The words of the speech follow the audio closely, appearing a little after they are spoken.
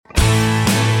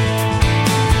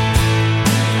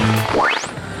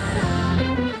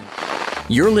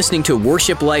You're listening to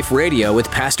Worship Life Radio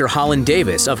with Pastor Holland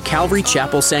Davis of Calvary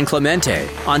Chapel San Clemente.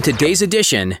 On today's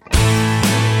edition,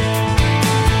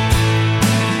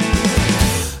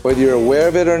 whether you're aware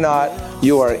of it or not,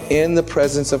 you are in the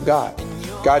presence of God.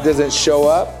 God doesn't show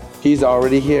up, He's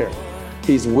already here.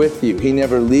 He's with you. He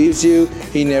never leaves you.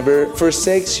 He never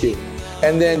forsakes you.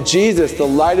 And then Jesus, the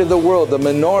light of the world, the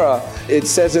menorah, it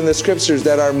says in the scriptures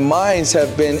that our minds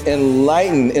have been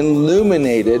enlightened,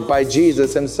 illuminated by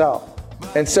Jesus Himself.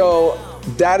 And so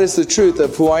that is the truth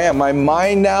of who I am. My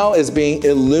mind now is being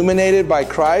illuminated by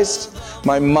Christ.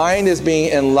 My mind is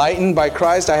being enlightened by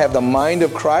Christ. I have the mind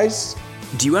of Christ.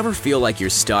 Do you ever feel like you're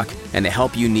stuck and the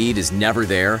help you need is never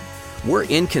there? We're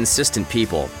inconsistent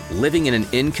people living in an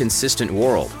inconsistent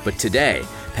world, but today,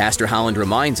 Pastor Holland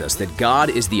reminds us that God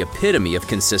is the epitome of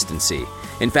consistency.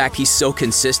 In fact, He's so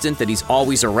consistent that He's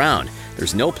always around.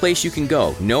 There's no place you can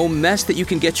go, no mess that you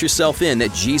can get yourself in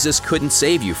that Jesus couldn't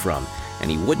save you from, and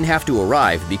He wouldn't have to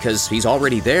arrive because He's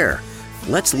already there.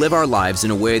 Let's live our lives in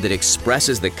a way that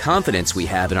expresses the confidence we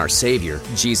have in our Savior,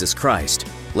 Jesus Christ.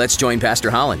 Let's join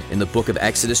Pastor Holland in the book of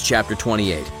Exodus chapter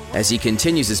 28 as he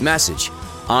continues his message,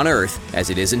 On Earth as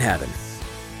It Is in Heaven.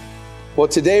 Well,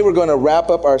 today we're going to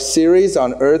wrap up our series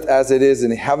on earth as it is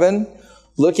in heaven,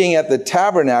 looking at the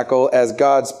tabernacle as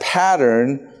God's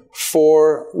pattern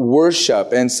for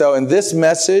worship. And so in this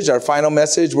message, our final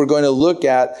message, we're going to look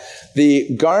at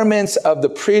the garments of the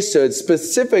priesthood,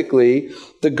 specifically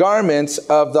the garments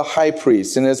of the high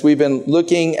priest. And as we've been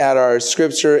looking at our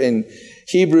scripture in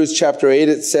Hebrews chapter 8,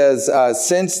 it says,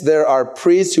 since there are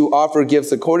priests who offer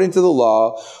gifts according to the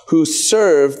law, who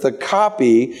serve the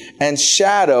copy and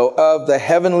shadow of the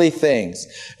heavenly things.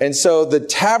 And so the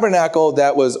tabernacle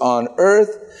that was on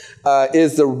earth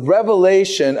is the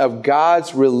revelation of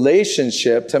God's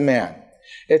relationship to man.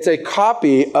 It's a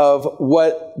copy of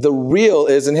what the real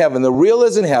is in heaven. The real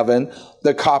is in heaven,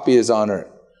 the copy is on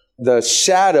earth. The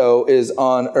shadow is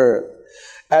on earth.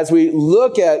 As we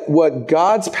look at what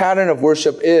God's pattern of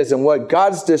worship is and what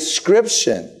God's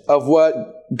description of what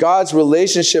God's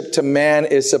relationship to man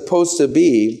is supposed to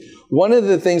be, one of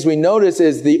the things we notice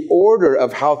is the order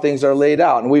of how things are laid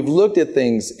out. And we've looked at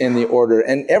things in the order.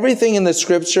 And everything in the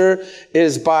scripture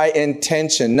is by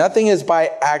intention. Nothing is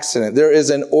by accident. There is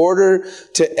an order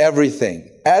to everything.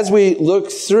 As we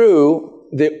look through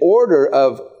the order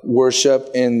of worship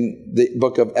in the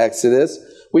book of Exodus,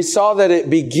 we saw that it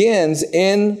begins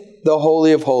in the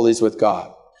Holy of Holies with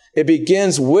God. It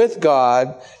begins with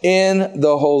God in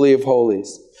the Holy of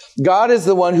Holies. God is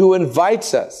the one who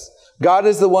invites us. God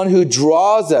is the one who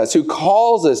draws us, who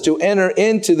calls us to enter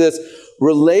into this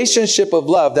relationship of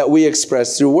love that we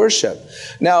express through worship.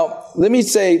 Now, let me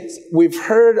say, we've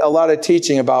heard a lot of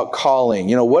teaching about calling.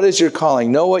 What is your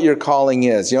calling? Know what your calling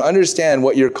is. Understand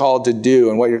what you're called to do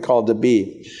and what you're called to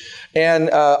be. And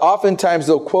oftentimes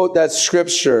they'll quote that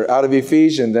scripture out of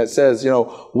Ephesians that says,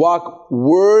 walk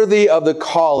worthy of the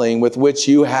calling with which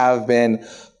you have been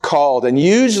called. And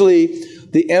usually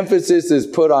the emphasis is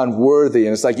put on worthy.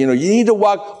 And it's like, you need to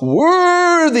walk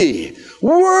worthy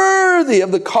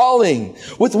of the calling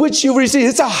with which you've received.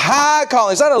 It's a high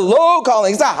calling. It's not a low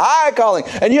calling. It's a high calling.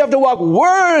 And you have to walk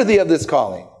worthy of this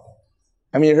calling.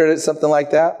 You heard it something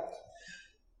like that?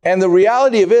 And the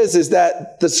reality of it is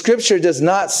that the scripture does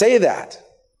not say that.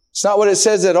 It's not what it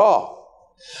says at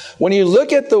all. When you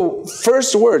look at the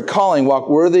first word, calling, walk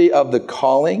worthy of the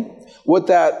calling, what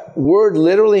that word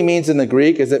literally means in the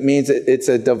Greek is it means it's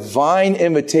a divine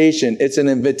invitation. It's an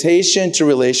invitation to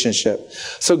relationship.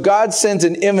 So God sends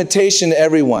an invitation to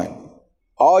everyone.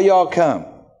 All y'all come,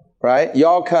 right?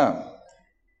 Y'all come.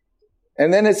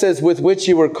 And then it says, with which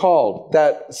you were called.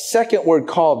 That second word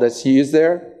called that's used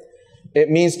there, it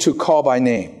means to call by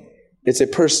name. It's a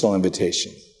personal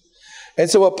invitation. And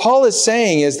so what Paul is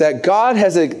saying is that God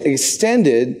has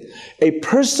extended a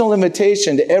personal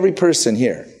invitation to every person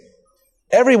here.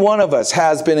 Every one of us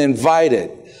has been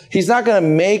invited. He's not going to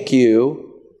make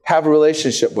you have a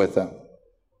relationship with Him.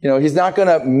 He's not going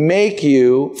to make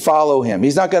you follow Him.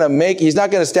 He's not going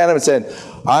to stand up and say,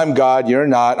 I'm God, you're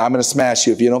not. I'm going to smash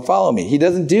you if you don't follow me. He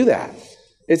doesn't do that.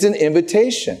 It's an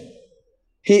invitation.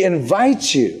 He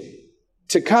invites you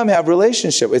to come have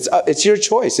relationship. It's your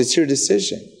choice. It's your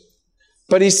decision.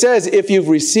 But he says, if you've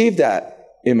received that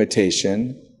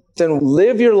invitation, then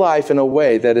live your life in a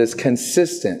way that is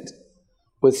consistent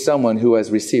with someone who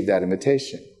has received that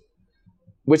invitation.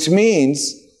 Which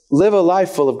means live a life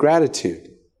full of gratitude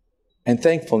and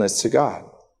thankfulness to God.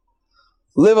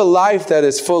 Live a life that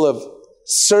is full of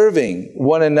serving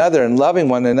one another and loving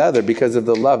one another because of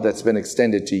the love that's been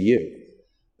extended to you,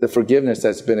 the forgiveness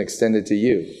that's been extended to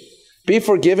you. Be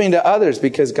forgiving to others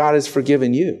because God has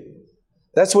forgiven you.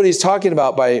 That's what he's talking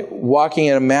about by walking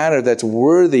in a manner that's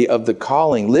worthy of the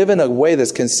calling. Live in a way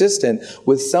that's consistent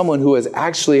with someone who has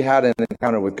actually had an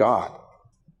encounter with God,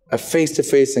 a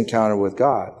face-to-face encounter with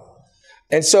God.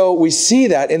 And so we see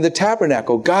that in the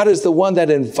tabernacle. God is the one that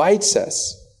invites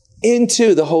us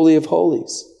into the Holy of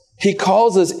Holies. He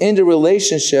calls us into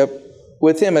relationship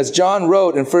with him. As John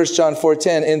wrote in 1 John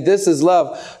 4:10, and this is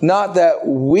love, not that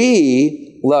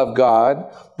we love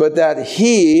God, but that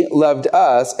he loved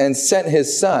us and sent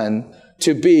his son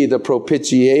to be the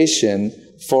propitiation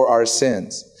for our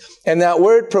sins. And that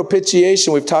word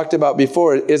propitiation we've talked about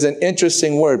before is an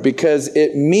interesting word because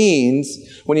it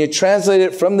means, when you translate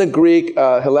it from the Greek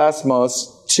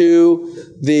hilasmos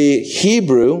to the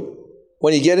Hebrew,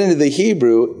 when you get into the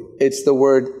Hebrew, it's the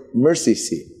word mercy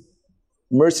seat.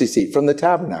 Mercy seat from the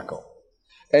tabernacle.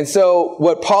 And so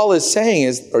what Paul is saying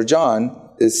is, or John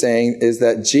is saying, is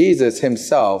that Jesus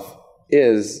himself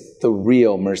is the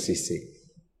real mercy seat.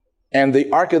 And the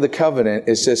Ark of the Covenant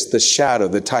is just the shadow,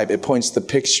 the type. It points the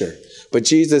picture. But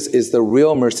Jesus is the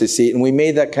real mercy seat. And we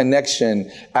made that connection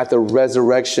at the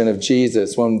resurrection of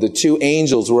Jesus when the two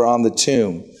angels were on the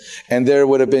tomb. And there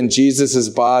would have been Jesus'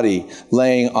 body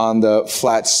laying on the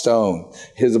flat stone,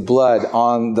 his blood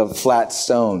on the flat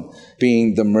stone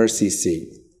being the mercy seat.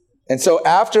 And so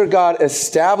after God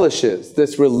establishes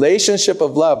this relationship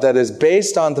of love that is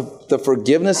based on the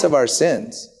forgiveness of our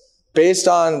sins, based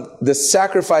on the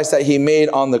sacrifice that he made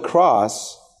on the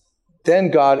cross, then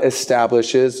God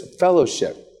establishes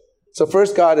fellowship. So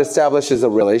first God establishes a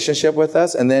relationship with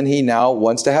us, and then he now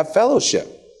wants to have fellowship.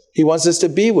 He wants us to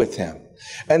be with him.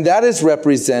 And that is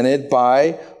represented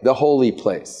by the holy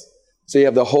place. So you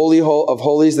have the Holy of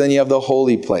Holies, then you have the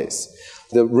holy place,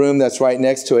 the room that's right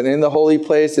next to it. And in the holy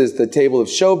place is the table of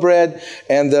showbread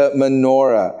and the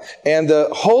menorah. And the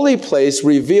holy place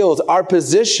reveals our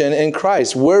position in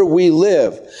Christ, where we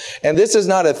live. And this is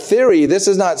not a theory. This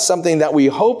is not something that we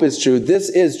hope is true. This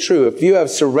is true. If you have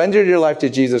surrendered your life to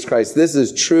Jesus Christ, this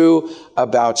is true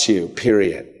about you,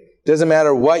 period. Doesn't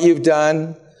matter what you've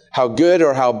done, how good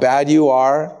or how bad you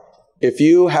are. If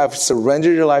you have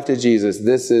surrendered your life to Jesus,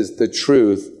 this is the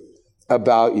truth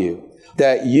about you.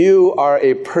 That you are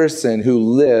a person who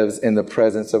lives in the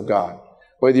presence of God.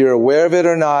 Whether you're aware of it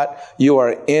or not, you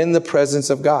are in the presence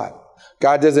of God.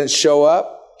 God doesn't show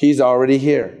up. He's already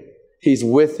here. He's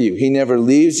with you. He never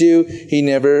leaves you. He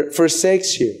never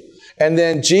forsakes you. And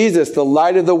then Jesus, the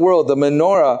light of the world, the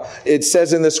menorah, it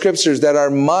says in the scriptures that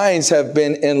our minds have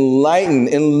been enlightened,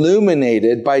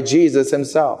 illuminated by Jesus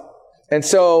himself. And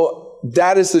so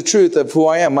that is the truth of who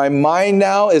I am. My mind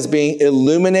now is being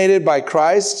illuminated by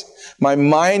Christ. My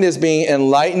mind is being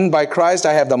enlightened by Christ.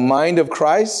 I have the mind of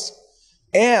Christ.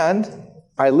 And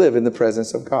I live in the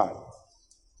presence of God.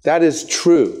 That is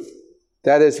truth.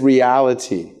 That is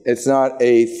reality. It's not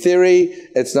a theory.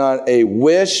 It's not a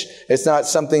wish. It's not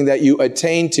something that you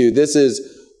attain to. This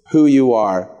is who you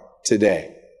are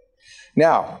today.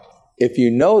 Now, if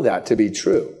you know that to be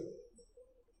true,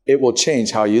 it will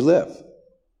change how you live.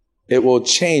 It will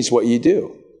change what you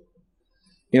do.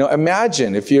 You know,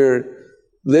 imagine if you're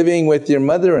living with your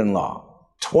mother-in-law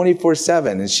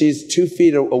 24/7 and she's 2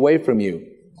 feet away from you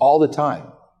all the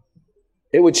time.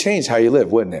 It would change how you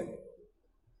live, wouldn't it?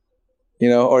 You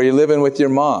know, or you're living with your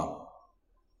mom.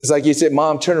 It's like you said,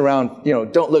 Mom, turn around,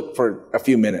 don't look for a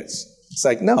few minutes. It's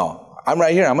like, no, I'm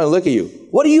right here. I'm going to look at you.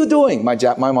 What are you doing? My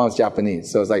mom's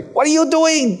Japanese. So it's like, what are you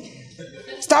doing?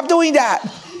 Stop doing that.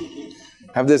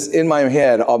 I have this in my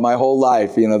head all my whole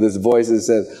life, this voice that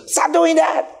says, stop doing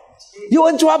that. You're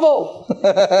in trouble.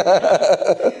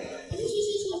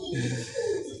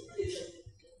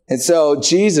 And so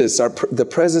Jesus, the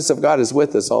presence of God is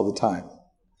with us all the time.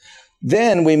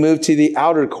 Then we move to the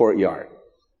outer courtyard.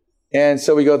 And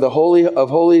so we go the Holy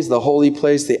of Holies, the holy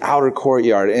place, the outer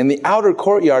courtyard. And the outer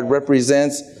courtyard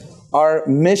represents our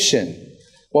mission.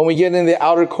 When we get in the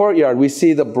outer courtyard, we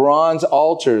see the bronze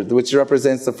altar, which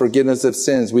represents the forgiveness of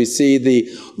sins. We see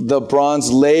the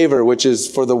bronze laver, which is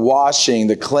for the washing,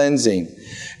 the cleansing.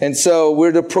 And so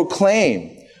we're to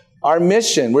proclaim our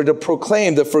mission. We're to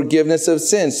proclaim the forgiveness of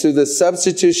sins through the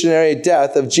substitutionary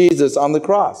death of Jesus on the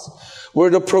cross. We're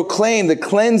to proclaim the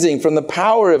cleansing from the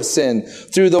power of sin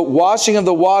through the washing of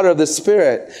the water of the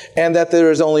Spirit, and that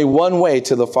there is only one way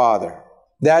to the Father.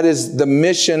 That is the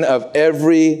mission of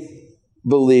every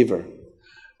believer.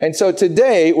 And so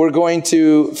today we're going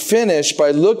to finish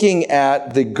by looking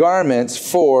at the garments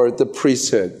for the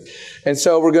priesthood. And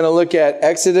so we're going to look at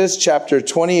Exodus chapter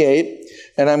 28,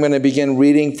 and I'm going to begin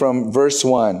reading from verse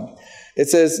 1. It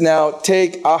says, "Now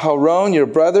take Aharon, your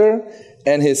brother,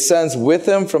 and his sons with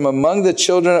him from among the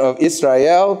children of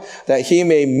Israel, that he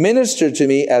may minister to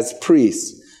me as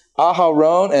priests.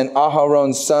 Aharon and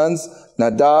Aharon's sons,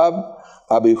 Nadab,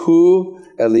 Abihu,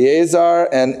 Eleazar,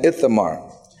 and Ithamar.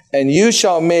 And you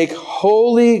shall make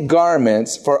holy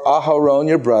garments for Aharon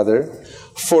your brother,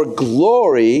 for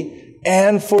glory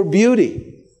and for beauty.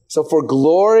 So for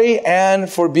glory and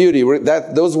for beauty.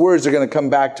 Those words are going to come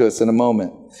back to us in a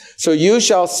moment. So you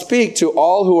shall speak to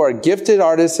all who are gifted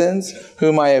artisans,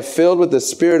 whom I have filled with the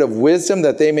spirit of wisdom,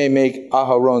 that they may make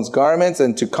Aharon's garments,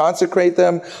 and to consecrate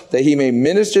them, that he may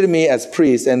minister to me as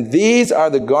priest. And these are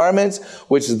the garments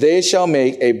which they shall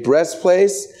make: a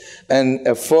breastplate, an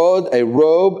ephod, a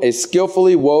robe, a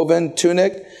skillfully woven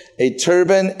tunic, a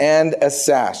turban, and a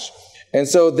sash. And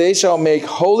so they shall make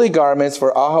holy garments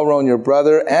for Aharon your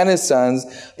brother and his sons,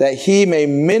 that he may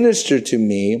minister to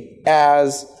me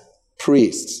as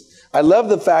priests. I love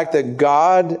the fact that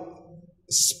God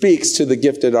speaks to the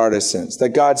gifted artisans, that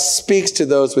God speaks to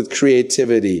those with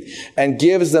creativity and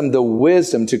gives them the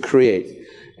wisdom to create,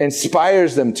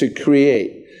 inspires them to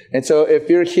create. And so if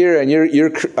you're here and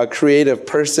you're a creative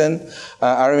person,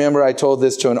 I remember I told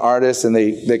this to an artist and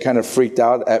they kind of freaked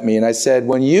out at me. And I said,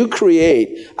 when you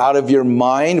create out of your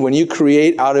mind, when you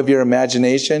create out of your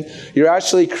imagination, you're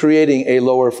actually creating a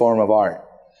lower form of art.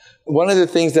 One of the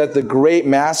things that the great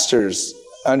masters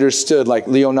understood, like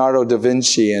Leonardo da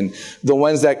Vinci and the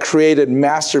ones that created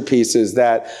masterpieces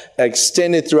that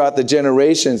extended throughout the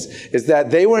generations, is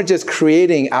that they weren't just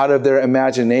creating out of their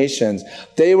imaginations.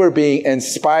 They were being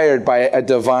inspired by a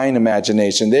divine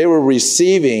imagination. They were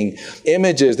receiving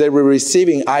images. They were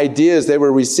receiving ideas. They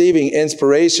were receiving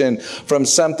inspiration from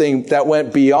something that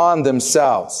went beyond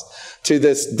themselves to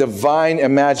this divine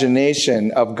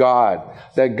imagination of God,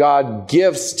 that God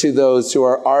gives to those who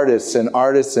are artists and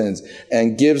artisans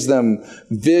and gives them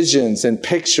visions and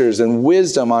pictures and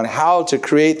wisdom on how to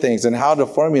create things and how to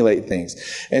formulate things.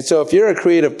 And so if you're a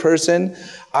creative person,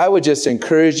 I would just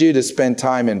encourage you to spend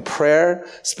time in prayer,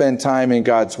 spend time in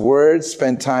God's Word,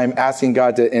 spend time asking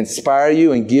God to inspire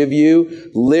you and give you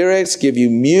lyrics, give you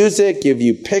music, give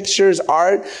you pictures,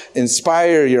 art,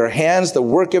 inspire your hands, the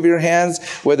work of your hands,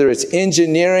 whether it's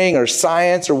engineering or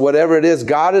science or whatever it is.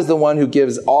 God is the one who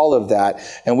gives all of that,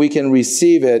 and we can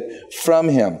receive it from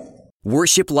Him.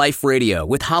 Worship Life Radio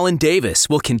with Holland Davis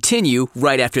will continue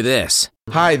right after this.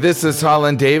 Hi, this is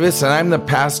Holland Davis, and I'm the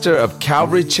pastor of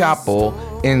Calvary Chapel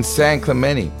in San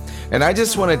Clemente. And I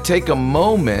just want to take a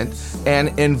moment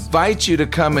and invite you to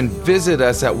come and visit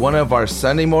us at one of our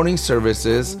Sunday morning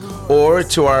services or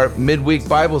to our midweek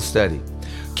Bible study.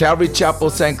 Calvary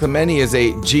Chapel San Clemente is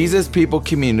a Jesus People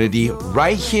community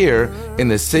right here in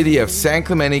the city of San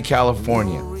Clemente,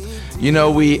 California. You know,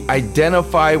 we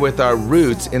identify with our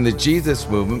roots in the Jesus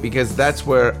movement because that's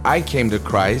where I came to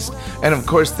Christ. And of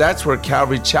course, that's where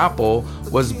Calvary Chapel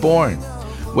was born.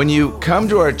 When you come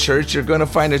to our church, you're going to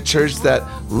find a church that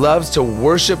loves to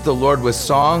worship the Lord with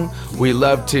song. We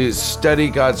love to study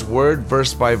God's Word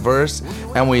verse by verse,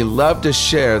 and we love to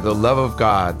share the love of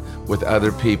God with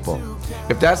other people.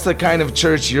 If that's the kind of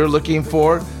church you're looking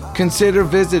for, consider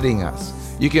visiting us.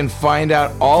 You can find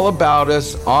out all about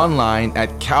us online at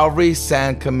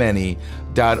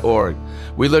calvarysanclemente.org.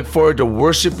 We look forward to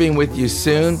worshiping with you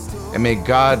soon, and may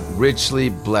God richly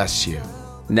bless you.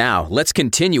 Now, let's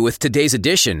continue with today's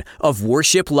edition of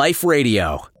Worship Life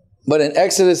Radio. But in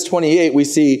Exodus 28, we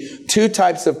see two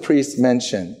types of priests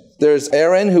mentioned. There's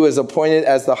Aaron, who is appointed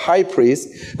as the high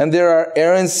priest, and there are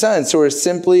Aaron's sons, who are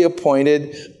simply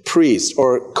appointed priests,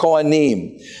 or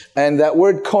Kohanim. And that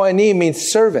word Kohanim means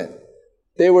servant.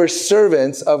 They were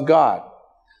servants of God.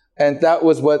 And that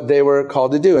was what they were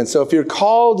called to do. And so if you're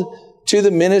called to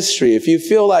the ministry, if you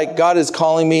feel like God is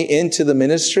calling me into the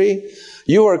ministry,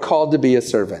 you are called to be a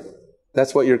servant.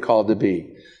 That's what you're called to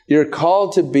be. You're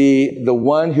called to be the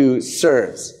one who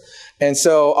serves. And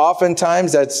so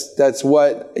oftentimes that's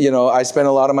what, I spend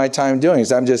a lot of my time doing,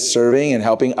 is I'm just serving and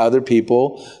helping other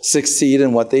people succeed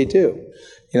in what they do.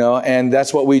 And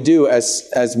that's what we do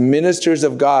as ministers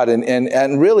of God.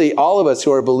 And really all of us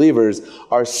who are believers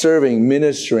are serving,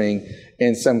 ministering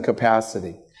in some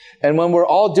capacity. And when we're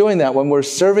all doing that, when we're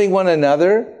serving one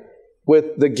another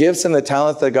with the gifts and the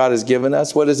talents that God has given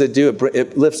us, what does it do?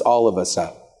 It lifts all of us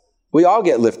up. We all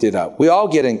get lifted up. We all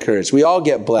get encouraged. We all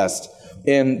get blessed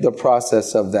in the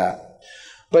process of that.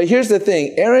 But here's the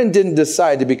thing. Aaron didn't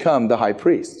decide to become the high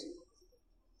priest.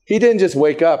 He didn't just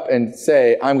wake up and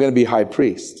say, I'm going to be high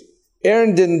priest.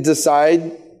 Aaron didn't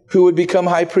decide who would become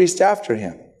high priest after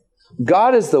him.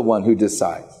 God is the one who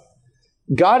decides.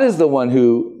 God is the one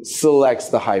who selects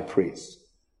the high priest,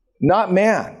 not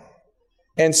man.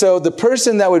 And so the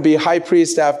person that would be high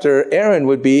priest after Aaron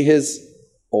would be his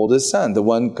oldest son, the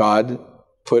one God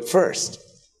put first.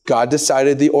 God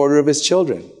decided the order of his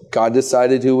children. God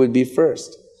decided who would be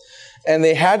first. And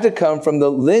they had to come from the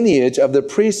lineage of the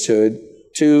priesthood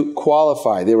to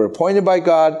qualify. They were appointed by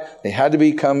God. They had to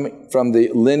become from the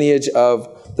lineage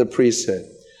of the priesthood.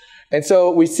 And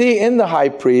so we see in the high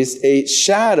priest a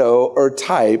shadow or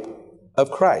type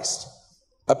of Christ,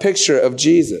 a picture of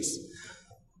Jesus.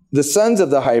 The sons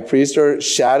of the high priest are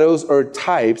shadows or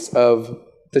types of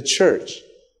the church.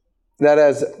 That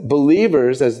as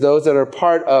believers, as those that are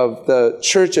part of the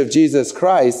church of Jesus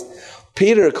Christ,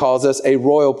 Peter calls us a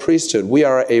royal priesthood. We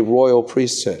are a royal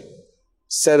priesthood,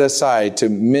 set aside to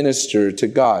minister to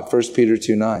God, 1 Peter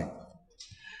 2:9.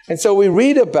 And so we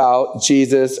read about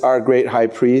Jesus, our great high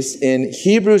priest, in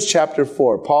Hebrews chapter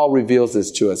 4. Paul reveals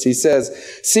this to us. He says,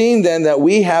 "Seeing then that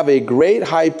we have a great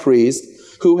high priest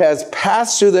who has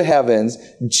passed through the heavens,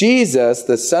 Jesus,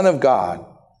 the Son of God,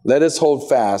 let us hold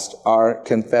fast our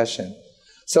confession."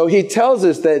 So he tells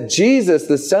us that Jesus,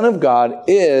 the Son of God,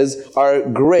 is our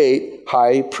great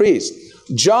high priest.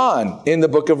 John, in the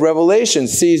book of Revelation,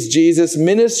 sees Jesus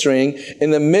ministering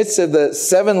in the midst of the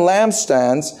 7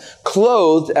 lampstands,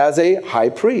 clothed as a high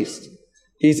priest.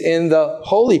 He's in the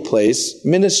holy place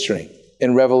ministering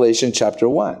in Revelation chapter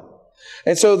 1.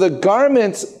 And so the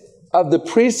garments of the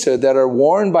priesthood that are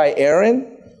worn by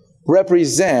Aaron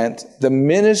represent the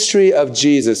ministry of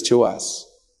Jesus to us.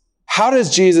 How does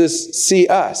Jesus see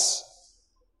us?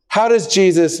 How does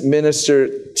Jesus minister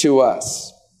to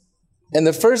us? And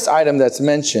the first item that's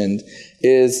mentioned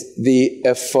is the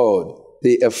ephod,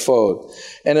 the ephod.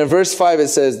 And in verse 5 it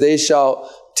says, "They shall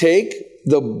take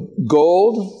the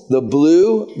gold, the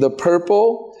blue, the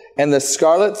purple, and the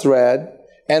scarlet thread,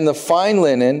 and the fine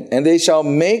linen, and they shall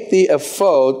make the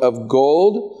ephod of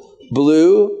gold,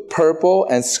 blue, purple,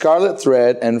 and scarlet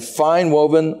thread, and fine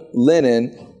woven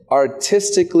linen,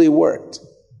 artistically worked."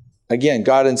 Again,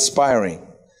 God inspiring.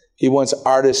 He wants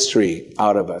artistry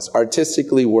out of us,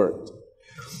 artistically worked.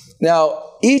 Now,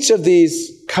 each of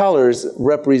these colors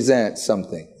represent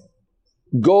something.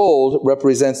 Gold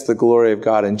represents the glory of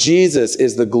God, and Jesus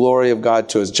is the glory of God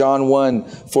to us. John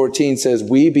 1:14 says,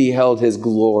 "We beheld his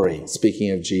glory," speaking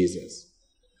of Jesus.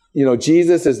 You know,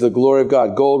 Jesus is the glory of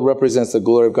God. Gold represents the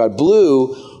glory of God.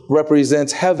 Blue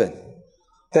represents heaven.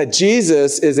 That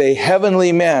Jesus is a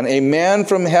heavenly man, a man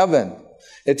from heaven.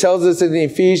 It tells us in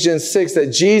Ephesians 6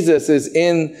 that Jesus is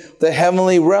in the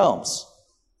heavenly realms,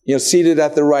 seated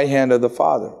at the right hand of the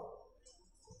Father.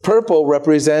 Purple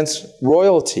represents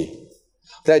royalty.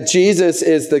 That Jesus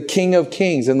is the King of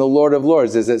Kings and the Lord of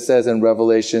Lords, as it says in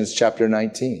Revelation chapter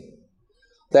 19.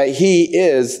 That he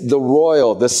is the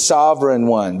royal, the sovereign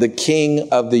one, the King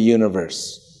of the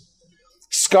universe.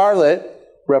 Scarlet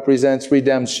represents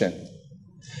redemption.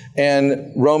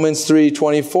 And Romans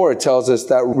 3:24 tells us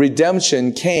that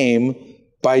redemption came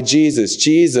by Jesus.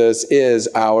 Jesus is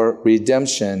our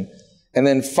redemption. And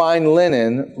then fine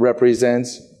linen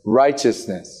represents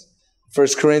righteousness.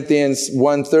 1 Corinthians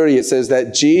 1:30, it says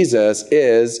that Jesus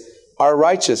is our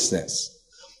righteousness.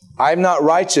 I'm not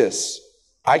righteous.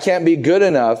 I can't be good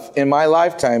enough in my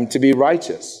lifetime to be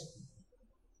righteous.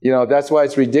 That's why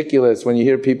it's ridiculous when you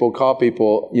hear people call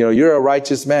people, "You're a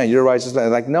righteous man, you're a righteous man."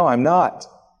 Like, no, I'm not.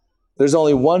 There's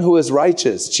only one who is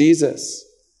righteous, Jesus.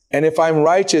 And if I'm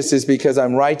righteous, it's because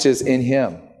I'm righteous in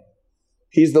him.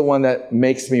 He's the one that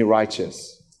makes me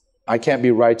righteous. I can't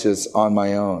be righteous on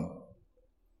my own.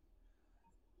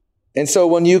 And so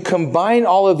when you combine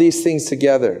all of these things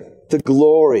together, the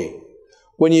glory,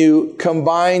 when you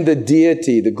combine the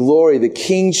deity, the glory, the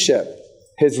kingship,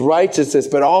 his righteousness,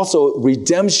 but also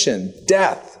redemption,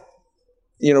 death,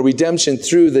 redemption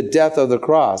through the death of the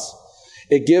cross,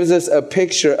 it gives us a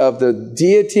picture of the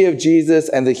deity of Jesus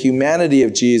and the humanity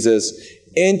of Jesus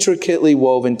intricately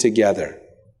woven together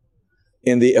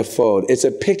in the ephod. It's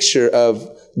a picture of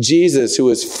Jesus who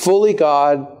is fully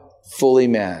God, fully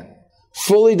man,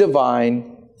 fully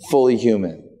divine, fully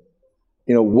human,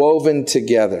 woven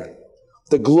together.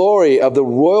 The glory of the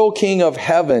royal King of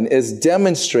heaven is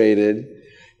demonstrated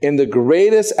in the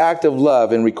greatest act of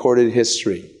love in recorded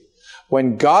history.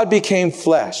 When God became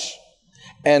flesh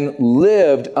and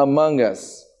lived among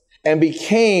us and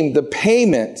became the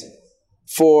payment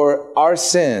for our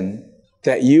sin,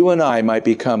 that you and I might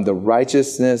become the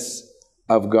righteousness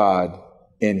of God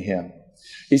in him.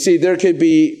 You see, there could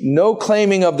be no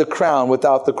claiming of the crown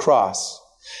without the cross.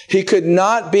 He could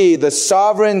not be the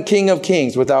sovereign King of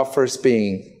Kings without first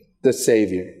being the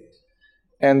Savior.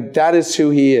 And that is who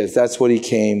he is. That's what he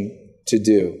came to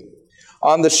do.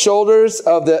 On the shoulders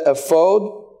of the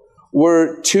ephod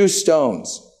were 2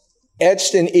 stones.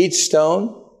 Etched in each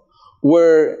stone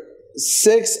were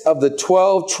 6 of the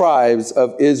 12 tribes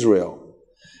of Israel.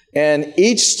 And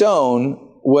each stone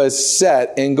was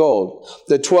set in gold.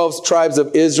 The 12 tribes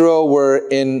of Israel were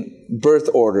in birth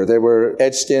order. They were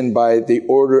etched in by the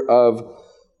order of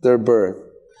their birth.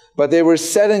 But they were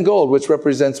set in gold, which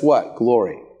represents what?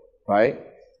 Glory, right?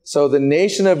 So the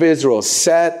nation of Israel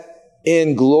set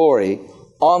in glory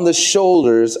on the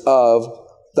shoulders of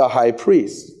the high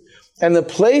priest. And the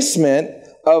placement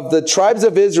of the tribes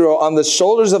of Israel on the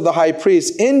shoulders of the high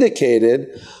priest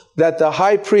indicated that the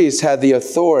high priest had the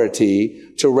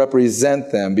authority to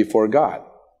represent them before God.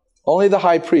 Only the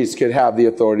high priest could have the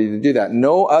authority to do that.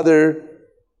 No other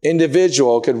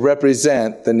individual could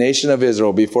represent the nation of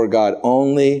Israel before God,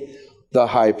 only the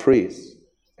high priest.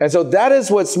 And so that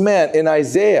is what's meant in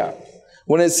Isaiah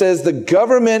when it says the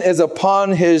government is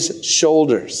upon his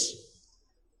shoulders.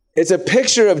 It's a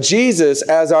picture of Jesus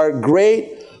as our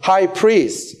great high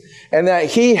priest, and that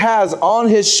he has on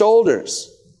his shoulders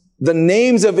the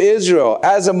names of Israel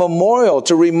as a memorial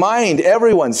to remind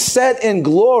everyone set in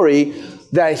glory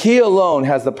that he alone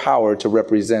has the power to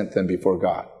represent them before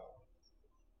God.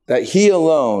 That he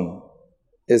alone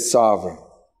is sovereign.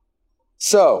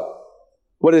 So,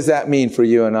 what does that mean for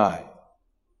you and I?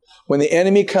 When the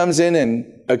enemy comes in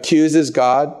and accuses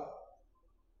God,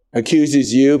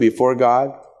 accuses you before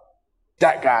God,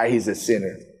 that guy, he's a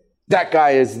sinner. That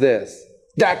guy is this.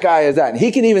 That guy is that. And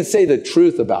he can even say the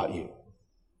truth about you.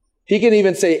 He can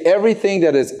even say everything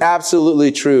that is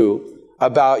absolutely true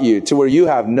about you to where you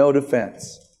have no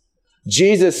defense.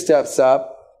 Jesus steps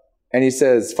up and he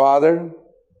says, Father,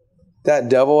 that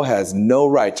devil has no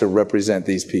right to represent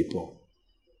these people.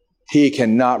 He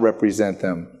cannot represent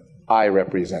them. I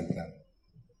represent them.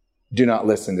 Do not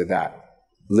listen to that.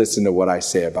 Listen to what I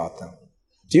say about them.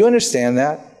 Do you understand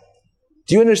that?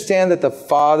 Do you understand that the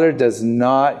Father does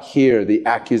not hear the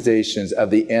accusations of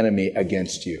the enemy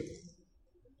against you?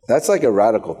 That's like a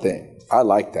radical thing. I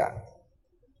like that.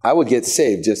 I would get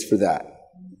saved just for that.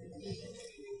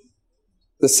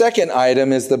 The second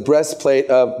item is the breastplate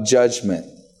of judgment.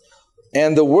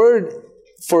 And the word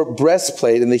for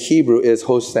breastplate in the Hebrew is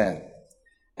hosen.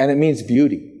 And it means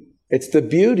beauty. It's the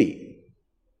beauty.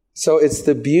 So it's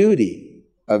the beauty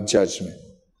of judgment.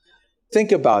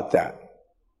 Think about that.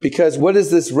 Because what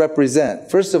does this represent?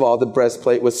 First of all, the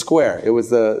breastplate was square. It was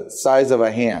the size of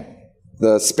a hand,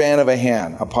 the span of a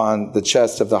hand upon the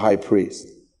chest of the high priest.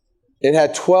 It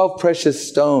had 12 precious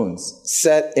stones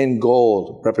set in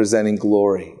gold, representing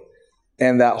glory.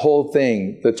 And that whole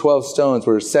thing, the 12 stones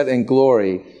were set in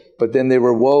glory, but then they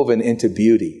were woven into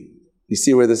beauty. You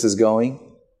see where this is going?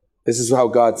 This is how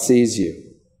God sees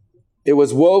you. It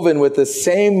was woven with the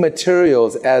same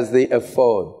materials as the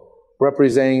ephod,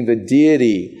 representing the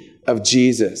deity of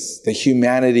Jesus, the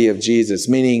humanity of Jesus,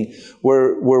 meaning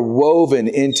we're woven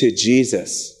into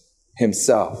Jesus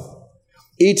himself.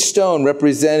 Each stone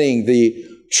representing the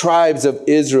tribes of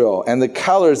Israel and the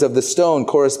colors of the stone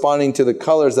corresponding to the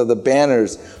colors of the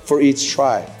banners for each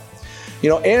tribe. You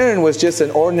know, Aaron was just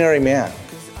an ordinary man,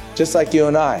 just like you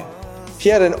and I. He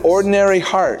had an ordinary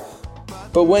heart,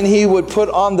 but when he would put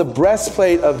on the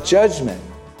breastplate of judgment,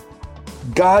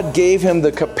 God gave him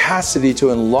the capacity to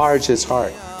enlarge his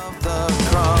heart.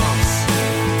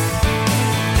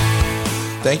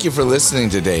 Thank you for listening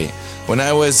today. When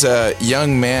I was a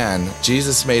young man,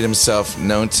 Jesus made himself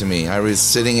known to me. I was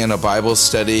sitting in a Bible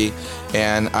study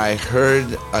and I heard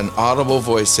an audible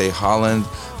voice say, Holland,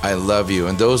 I love you.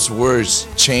 And those words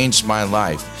changed my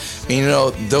life. And you know,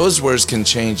 those words can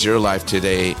change your life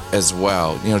today as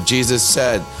well. You know, Jesus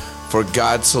said, for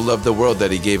God so loved the world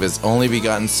that he gave his only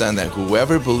begotten Son, that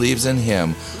whoever believes in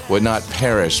him would not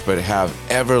perish, but have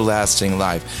everlasting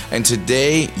life. And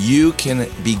today you can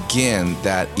begin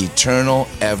that eternal,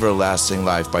 everlasting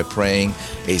life by praying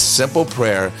a simple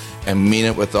prayer and mean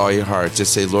it with all your heart.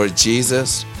 Just say, Lord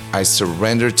Jesus, I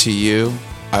surrender to you.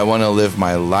 I want to live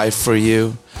my life for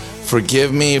you.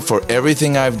 Forgive me for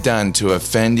everything I've done to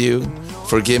offend you.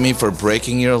 Forgive me for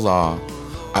breaking your law.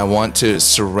 I want to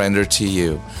surrender to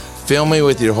you. Fill me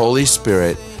with your Holy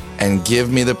Spirit and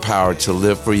give me the power to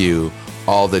live for you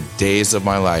all the days of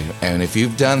my life. And if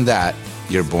you've done that,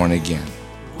 you're born again.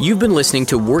 You've been listening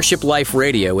to Worship Life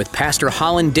Radio with Pastor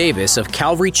Holland Davis of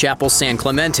Calvary Chapel, San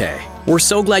Clemente. We're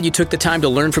so glad you took the time to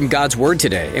learn from God's Word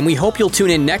today, and we hope you'll tune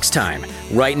in next time.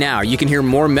 Right now, you can hear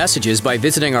more messages by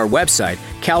visiting our website,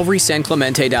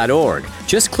 calvarysanclemente.org.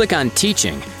 Just click on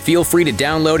Teaching. Feel free to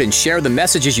download and share the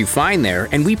messages you find there,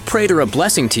 and we pray they're a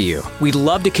blessing to you. We'd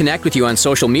love to connect with you on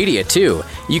social media, too.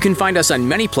 You can find us on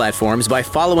many platforms by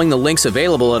following the links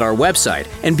available at our website,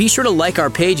 and be sure to like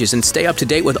our pages and stay up to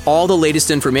date with all the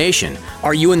latest information.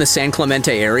 Are you in the San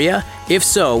Clemente area? If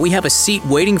so, we have a seat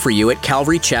waiting for you at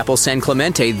Calvary Chapel, San San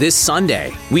Clemente this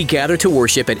Sunday. We gather to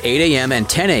worship at 8 a.m. and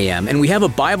 10 a.m., and we have a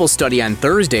Bible study on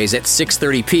Thursdays at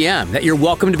 6:30 p.m. that you're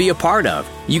welcome to be a part of.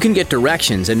 You can get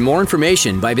directions and more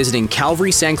information by visiting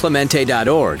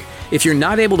calvarysanclemente.org. If you're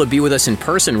not able to be with us in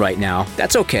person right now,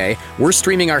 that's okay. We're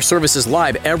streaming our services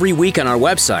live every week on our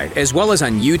website, as well as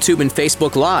on YouTube and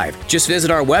Facebook Live. Just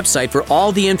visit our website for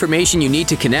all the information you need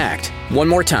to connect. One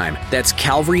more time, that's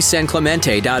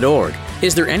calvarysanclemente.org.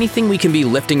 Is there anything we can be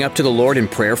lifting up to the Lord in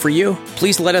prayer for you?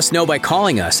 Please let us know by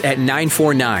calling us at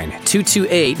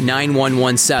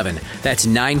 949-228-9117. That's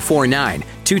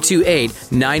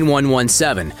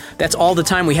 949-228-9117. That's all the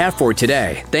time we have for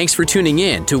today. Thanks for tuning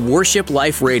in to Worship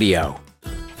Life Radio.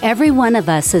 Every one of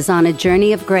us is on a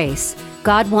journey of grace.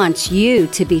 God wants you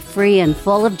to be free and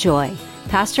full of joy.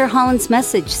 Pastor Holland's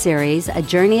message series, A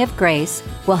Journey of Grace,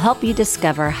 will help you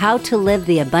discover how to live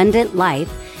the abundant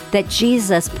life that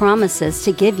Jesus promises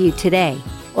to give you today.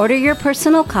 Order your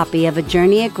personal copy of A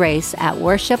Journey of Grace at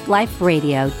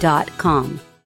worshipliferadio.com.